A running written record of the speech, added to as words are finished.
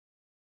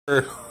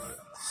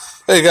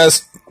Hey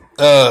guys,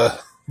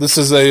 this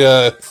is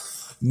a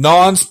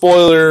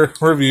non-spoiler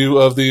review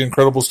of The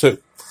Incredibles 2.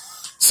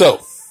 So,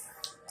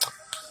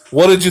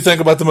 what did you think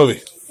about the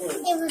movie?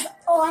 It was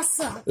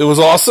awesome. It was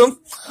awesome?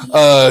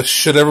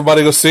 Should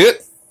everybody go see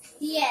it?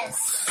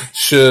 Yes.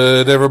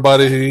 Should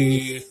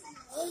everybody...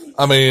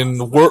 were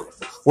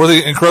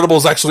The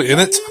Incredibles actually in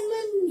it?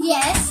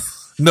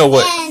 Yes. No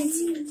way.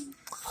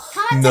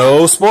 And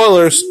No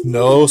spoilers.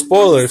 No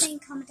spoilers.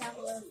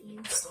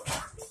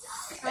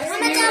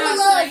 comment down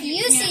below if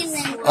you've seen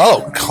them.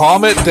 Oh,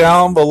 comment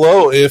down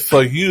below if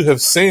you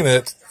have seen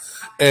it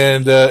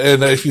and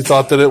if you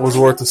thought that it was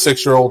worth a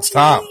 6-year-old's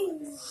time.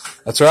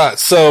 That's right.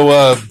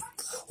 So,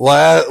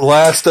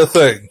 last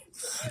thing.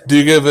 Do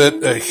you give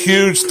it a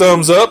huge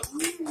thumbs up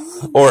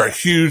or a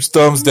huge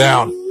thumbs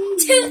down?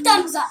 2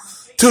 thumbs up.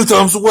 2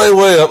 thumbs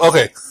way up.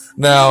 Okay.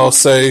 Now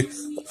say,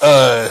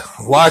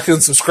 like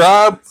and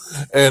subscribe,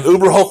 and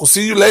Uber Hulk will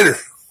see you later.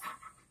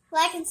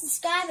 Like and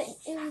subscribe,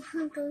 and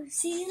we'll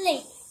see you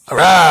later. All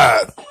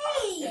right.